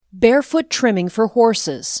Barefoot trimming for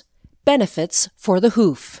horses. Benefits for the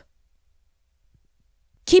hoof.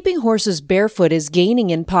 Keeping horses barefoot is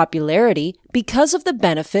gaining in popularity because of the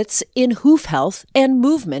benefits in hoof health and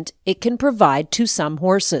movement it can provide to some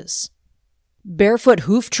horses. Barefoot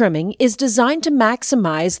hoof trimming is designed to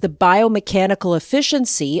maximize the biomechanical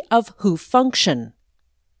efficiency of hoof function.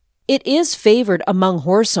 It is favored among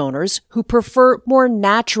horse owners who prefer more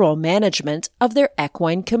natural management of their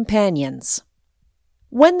equine companions.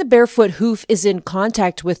 When the barefoot hoof is in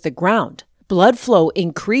contact with the ground, blood flow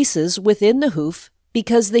increases within the hoof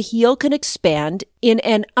because the heel can expand in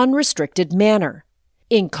an unrestricted manner.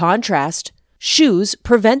 In contrast, shoes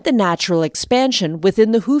prevent the natural expansion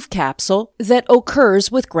within the hoof capsule that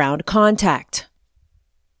occurs with ground contact.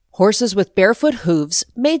 Horses with barefoot hooves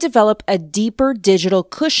may develop a deeper digital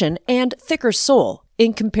cushion and thicker sole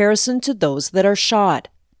in comparison to those that are shod.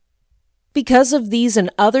 Because of these and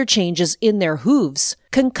other changes in their hooves,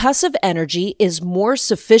 concussive energy is more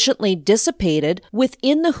sufficiently dissipated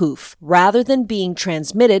within the hoof rather than being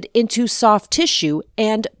transmitted into soft tissue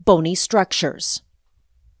and bony structures.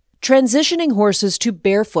 Transitioning horses to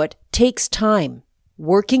barefoot takes time.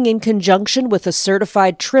 Working in conjunction with a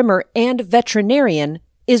certified trimmer and veterinarian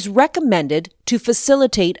is recommended to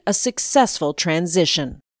facilitate a successful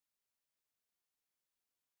transition.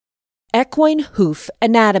 Equine hoof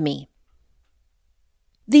anatomy.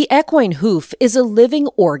 The equine hoof is a living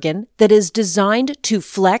organ that is designed to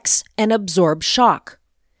flex and absorb shock.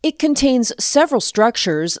 It contains several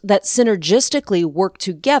structures that synergistically work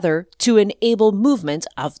together to enable movement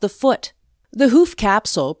of the foot. The hoof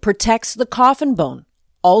capsule protects the coffin bone,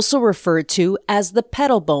 also referred to as the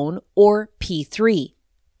pedal bone or P3.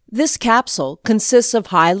 This capsule consists of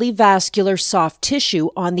highly vascular soft tissue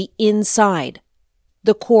on the inside,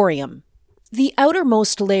 the corium. The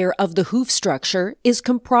outermost layer of the hoof structure is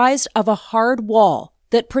comprised of a hard wall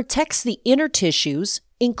that protects the inner tissues,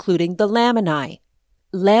 including the laminae,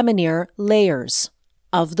 laminar layers,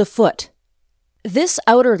 of the foot. This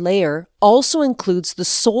outer layer also includes the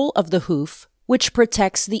sole of the hoof, which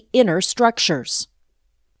protects the inner structures.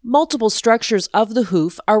 Multiple structures of the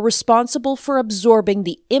hoof are responsible for absorbing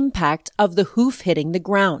the impact of the hoof hitting the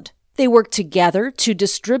ground. They work together to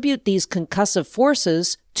distribute these concussive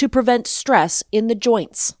forces to prevent stress in the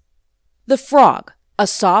joints. The frog, a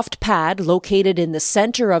soft pad located in the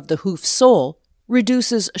center of the hoof sole,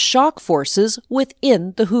 reduces shock forces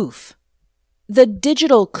within the hoof. The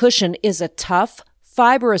digital cushion is a tough,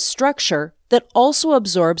 fibrous structure that also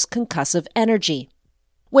absorbs concussive energy.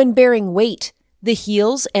 When bearing weight, the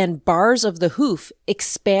heels and bars of the hoof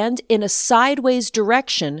expand in a sideways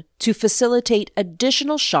direction to facilitate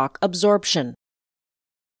additional shock absorption.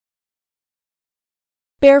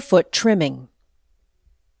 Barefoot trimming.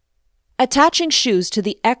 Attaching shoes to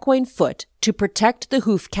the equine foot to protect the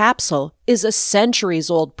hoof capsule is a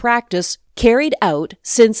centuries-old practice carried out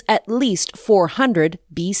since at least 400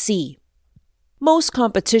 BC. Most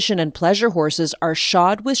competition and pleasure horses are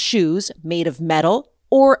shod with shoes made of metal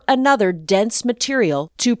or another dense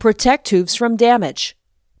material to protect hooves from damage,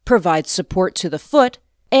 provide support to the foot,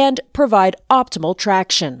 and provide optimal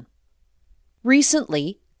traction.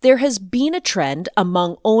 Recently, there has been a trend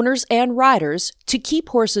among owners and riders to keep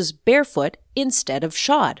horses barefoot instead of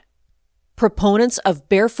shod. Proponents of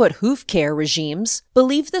barefoot hoof care regimes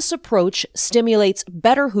believe this approach stimulates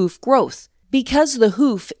better hoof growth because the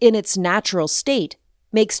hoof in its natural state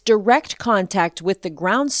makes direct contact with the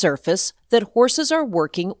ground surface that horses are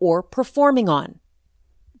working or performing on.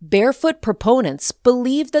 Barefoot proponents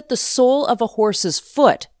believe that the sole of a horse's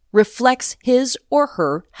foot reflects his or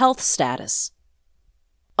her health status.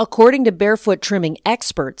 According to barefoot trimming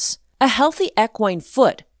experts, a healthy equine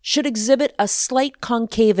foot should exhibit a slight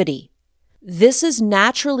concavity. This is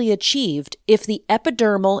naturally achieved if the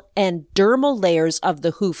epidermal and dermal layers of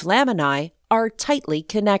the hoof laminae are tightly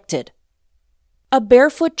connected. A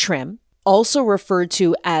barefoot trim, also referred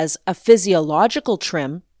to as a physiological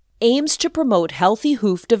trim, aims to promote healthy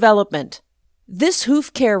hoof development. This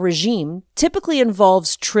hoof care regime typically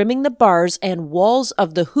involves trimming the bars and walls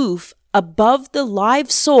of the hoof above the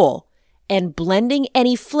live sole and blending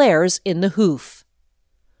any flares in the hoof.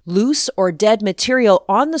 Loose or dead material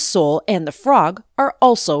on the sole and the frog are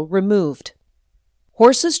also removed.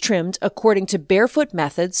 Horses trimmed according to barefoot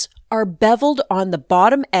methods are beveled on the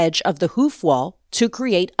bottom edge of the hoof wall to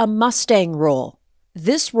create a Mustang roll.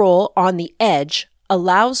 This roll on the edge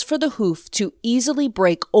allows for the hoof to easily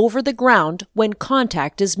break over the ground when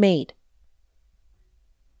contact is made.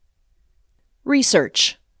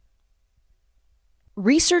 Research.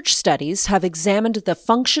 Research studies have examined the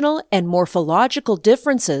functional and morphological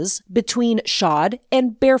differences between shod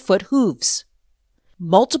and barefoot hooves.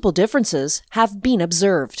 multiple differences have been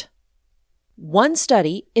observed. One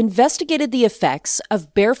study investigated the effects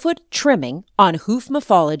of barefoot trimming on hoof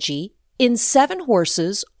morphology in 7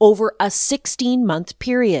 horses over a 16-month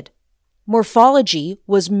period. Morphology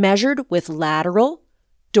was measured with lateral,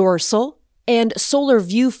 dorsal, and solar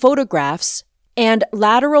view photographs and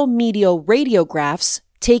lateral medial radiographs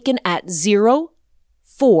taken at 0,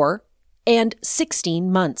 4, and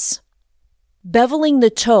 16 months. Beveling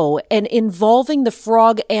the toe and involving the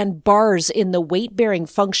frog and bars in the weight-bearing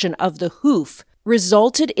function of the hoof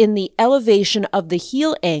resulted in the elevation of the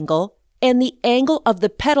heel angle and the angle of the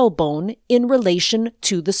pedal bone in relation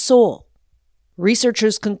to the sole.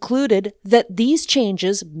 Researchers concluded that these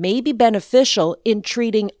changes may be beneficial in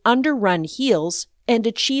treating underrun heels and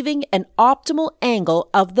achieving an optimal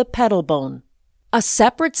angle of the pedal bone. A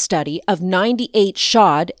separate study of 98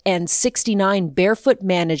 shod and 69 barefoot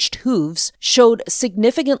managed hooves showed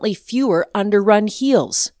significantly fewer underrun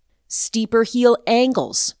heels, steeper heel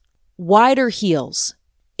angles, wider heels,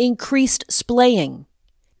 increased splaying,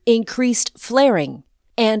 increased flaring,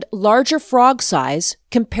 and larger frog size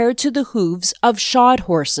compared to the hooves of shod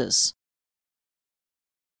horses.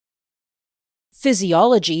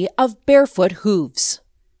 Physiology of barefoot hooves.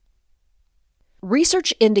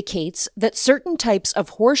 Research indicates that certain types of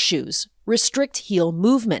horseshoes restrict heel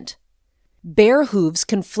movement. Bare hooves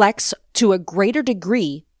can flex to a greater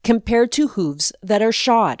degree compared to hooves that are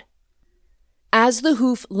shod. As the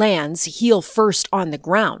hoof lands heel first on the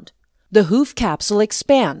ground, the hoof capsule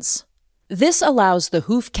expands. This allows the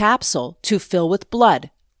hoof capsule to fill with blood,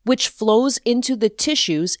 which flows into the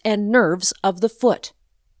tissues and nerves of the foot.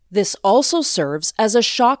 This also serves as a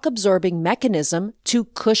shock-absorbing mechanism to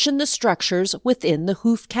cushion the structures within the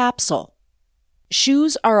hoof capsule.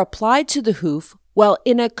 Shoes are applied to the hoof while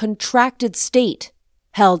in a contracted state,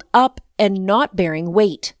 held up and not bearing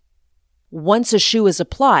weight. Once a shoe is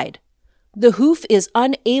applied, the hoof is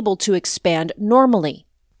unable to expand normally,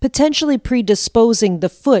 potentially predisposing the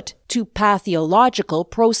foot to pathological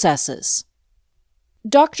processes.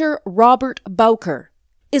 Dr. Robert Bowker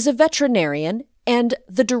is a veterinarian and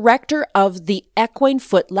the director of the Equine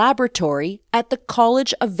Foot Laboratory at the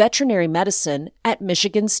College of Veterinary Medicine at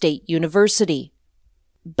Michigan State University.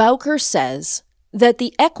 Bowker says that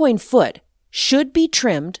the equine foot should be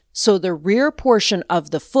trimmed so the rear portion of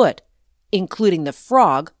the foot, including the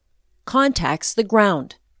frog, contacts the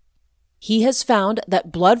ground. He has found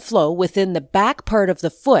that blood flow within the back part of the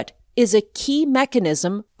foot is a key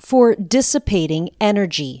mechanism for dissipating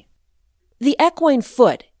energy. The equine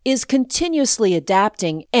foot is continuously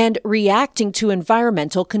adapting and reacting to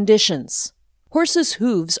environmental conditions. Horses'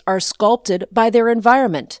 hooves are sculpted by their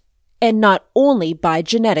environment and not only by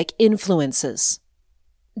genetic influences.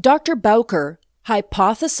 Dr. Bowker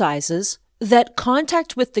hypothesizes that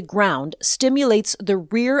contact with the ground stimulates the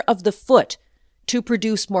rear of the foot to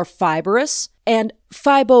produce more fibrous and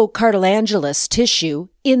fibrocartilaginous tissue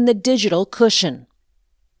in the digital cushion.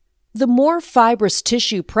 The more fibrous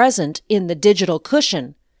tissue present in the digital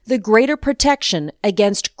cushion, the greater protection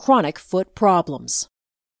against chronic foot problems.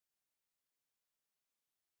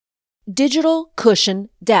 Digital cushion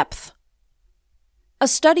depth. A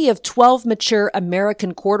study of 12 mature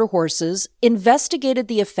American quarter horses investigated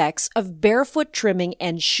the effects of barefoot trimming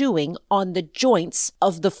and shoeing on the joints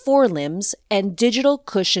of the forelimbs and digital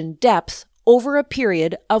cushion depth over a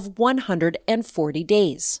period of 140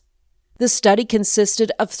 days. The study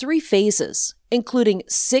consisted of 3 phases, including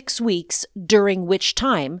 6 weeks during which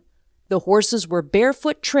time the horses were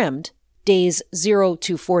barefoot trimmed, days 0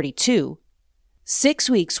 to 42, 6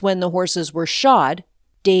 weeks when the horses were shod,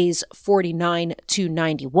 days 49 to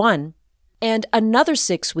 91, and another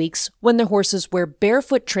 6 weeks when the horses were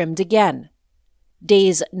barefoot trimmed again,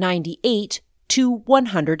 days 98 to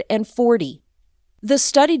 140. The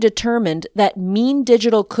study determined that mean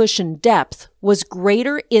digital cushion depth was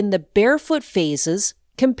greater in the barefoot phases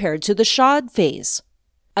compared to the shod phase.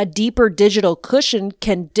 A deeper digital cushion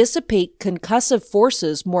can dissipate concussive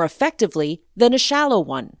forces more effectively than a shallow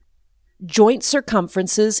one. Joint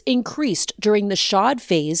circumferences increased during the shod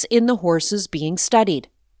phase in the horses being studied.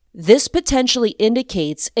 This potentially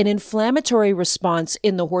indicates an inflammatory response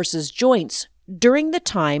in the horse's joints during the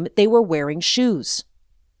time they were wearing shoes.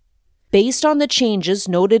 Based on the changes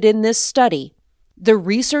noted in this study, the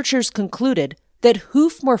researchers concluded that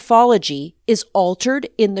hoof morphology is altered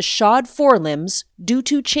in the shod forelimbs due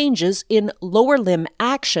to changes in lower limb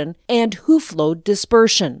action and hoof load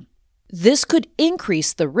dispersion. This could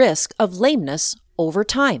increase the risk of lameness over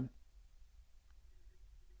time.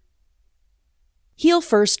 Heel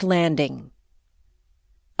first landing.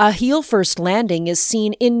 A heel-first landing is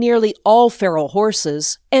seen in nearly all feral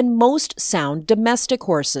horses and most sound domestic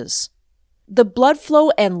horses. The blood flow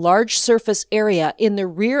and large surface area in the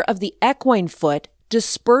rear of the equine foot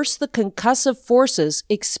disperse the concussive forces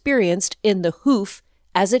experienced in the hoof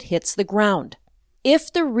as it hits the ground.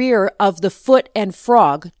 If the rear of the foot and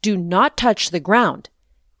frog do not touch the ground,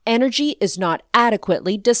 energy is not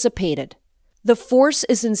adequately dissipated. The force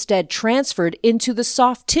is instead transferred into the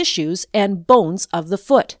soft tissues and bones of the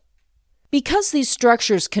foot. Because these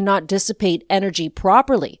structures cannot dissipate energy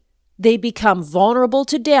properly, they become vulnerable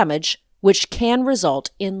to damage, which can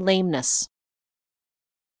result in lameness.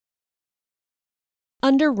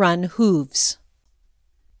 Underrun hooves.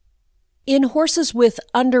 In horses with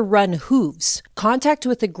underrun hooves, contact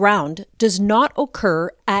with the ground does not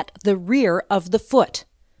occur at the rear of the foot.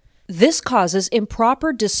 This causes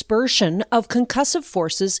improper dispersion of concussive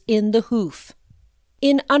forces in the hoof.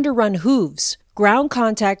 In underrun hooves, ground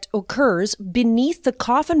contact occurs beneath the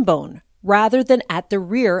coffin bone rather than at the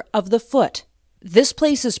rear of the foot. This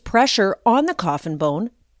places pressure on the coffin bone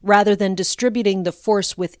rather than distributing the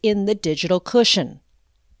force within the digital cushion.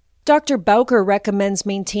 Dr. Bowker recommends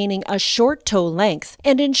maintaining a short toe length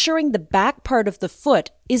and ensuring the back part of the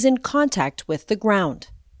foot is in contact with the ground.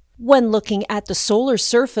 When looking at the solar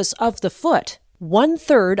surface of the foot,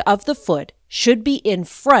 1/3 of the foot should be in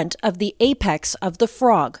front of the apex of the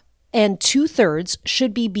frog, and 2/3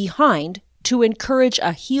 should be behind to encourage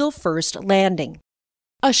a heel-first landing.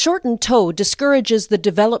 A shortened toe discourages the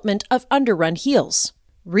development of underrun heels.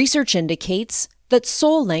 Research indicates that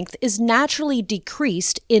sole length is naturally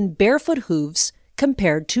decreased in barefoot hooves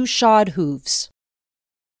compared to shod hooves.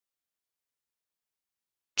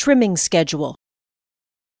 Trimming schedule.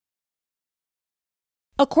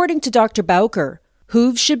 According to Dr. Bowker,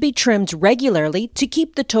 hooves should be trimmed regularly to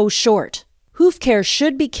keep the toe short. Hoof care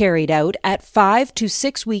should be carried out at 5 to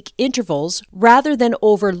 6 week intervals rather than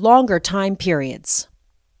over longer time periods.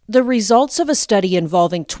 The results of a study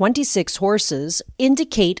involving 26 horses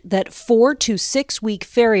indicate that 4 to 6 week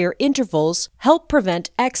farrier intervals help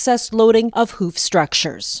prevent excess loading of hoof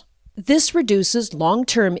structures. This reduces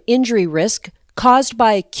long-term injury risk caused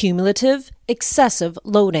by cumulative, excessive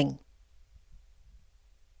loading.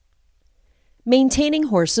 Maintaining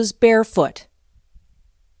horses barefoot.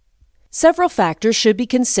 Several factors should be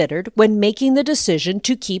considered when making the decision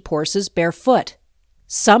to keep horses barefoot.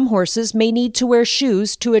 Some horses may need to wear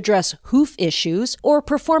shoes to address hoof issues or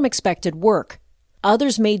perform expected work.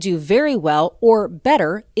 Others may do very well or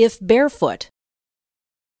better if barefoot.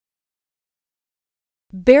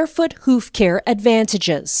 Barefoot hoof care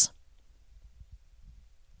advantages.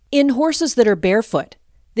 In horses that are barefoot,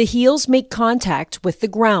 the heels make contact with the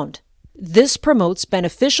ground. This promotes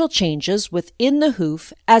beneficial changes within the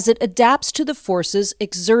hoof as it adapts to the forces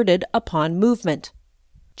exerted upon movement.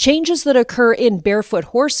 Changes that occur in barefoot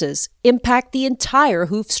horses impact the entire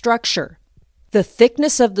hoof structure. The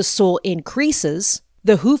thickness of the sole increases,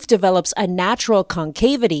 the hoof develops a natural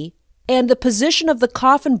concavity, and the position of the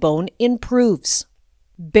coffin bone improves.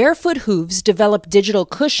 Barefoot hooves develop digital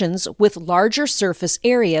cushions with larger surface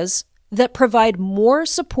areas that provide more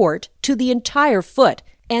support to the entire foot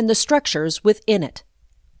and the structures within it.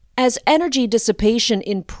 As energy dissipation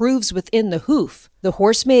improves within the hoof, the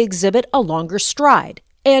horse may exhibit a longer stride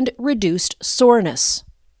and reduced soreness.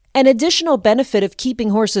 An additional benefit of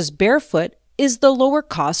keeping horses barefoot is the lower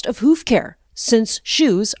cost of hoof care, since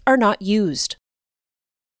shoes are not used.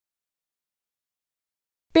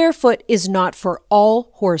 Barefoot is not for all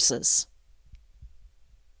horses.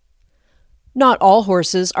 Not all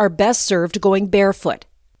horses are best served going barefoot.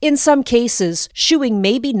 In some cases, shoeing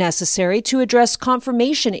may be necessary to address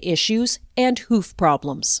conformation issues and hoof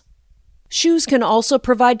problems. Shoes can also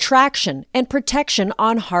provide traction and protection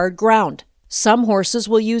on hard ground. Some horses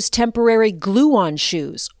will use temporary glue-on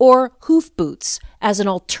shoes or hoof boots as an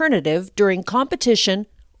alternative during competition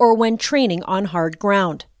or when training on hard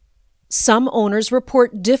ground. Some owners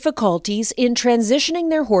report difficulties in transitioning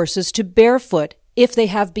their horses to barefoot if they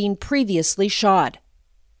have been previously shod.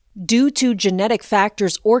 Due to genetic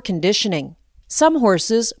factors or conditioning, some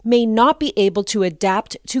horses may not be able to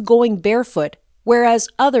adapt to going barefoot, whereas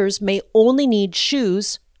others may only need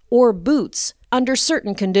shoes or boots under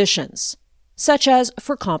certain conditions, such as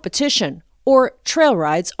for competition or trail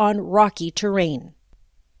rides on rocky terrain.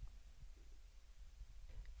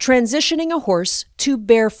 Transitioning a horse to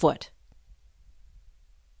barefoot.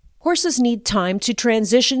 Horses need time to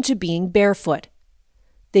transition to being barefoot.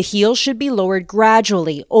 The heel should be lowered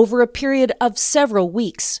gradually over a period of several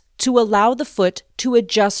weeks to allow the foot to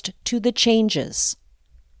adjust to the changes.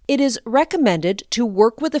 It is recommended to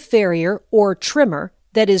work with a farrier or trimmer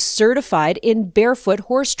that is certified in barefoot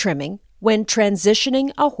horse trimming when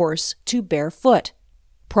transitioning a horse to barefoot.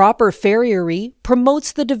 Proper farriery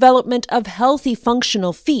promotes the development of healthy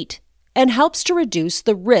functional feet and helps to reduce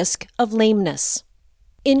the risk of lameness.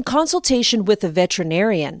 In consultation with a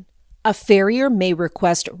veterinarian, a farrier may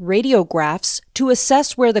request radiographs to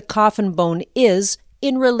assess where the coffin bone is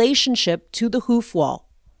in relationship to the hoof wall.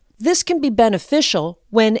 This can be beneficial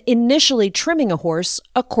when initially trimming a horse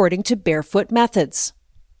according to barefoot methods.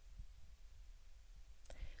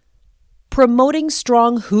 Promoting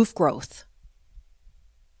strong hoof growth.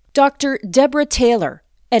 Dr. Deborah Taylor,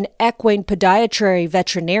 an equine podiatry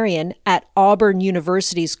veterinarian at Auburn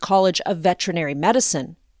University's College of Veterinary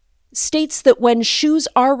Medicine, states that when shoes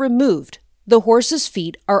are removed, the horse's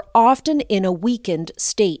feet are often in a weakened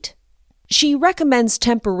state. She recommends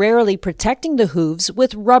temporarily protecting the hooves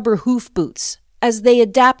with rubber hoof boots as they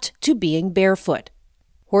adapt to being barefoot.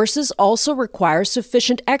 Horses also require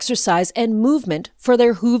sufficient exercise and movement for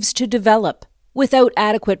their hooves to develop. Without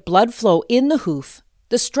adequate blood flow in the hoof,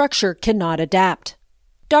 the structure cannot adapt.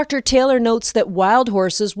 Dr. Taylor notes that wild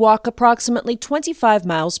horses walk approximately 25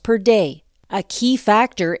 miles per day, a key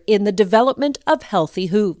factor in the development of healthy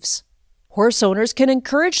hooves. Horse owners can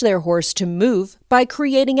encourage their horse to move by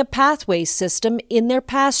creating a pathway system in their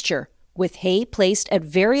pasture, with hay placed at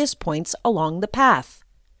various points along the path.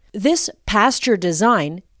 This pasture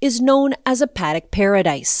design is known as a paddock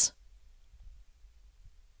paradise.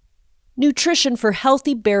 Nutrition for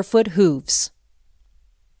healthy barefoot hooves.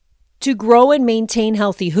 To grow and maintain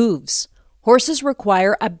healthy hooves, horses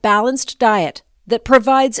require a balanced diet that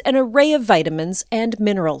provides an array of vitamins and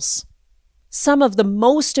minerals. Some of the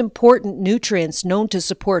most important nutrients known to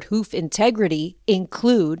support hoof integrity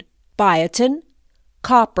include biotin,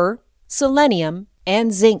 copper, selenium,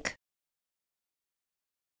 and zinc.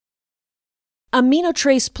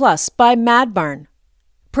 AminoTrace Plus by MadBarn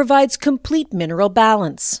provides complete mineral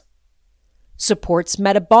balance, supports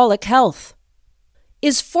metabolic health,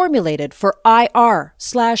 is formulated for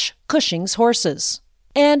IR/Cushing's horses,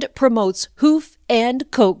 and promotes hoof and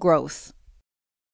coat growth.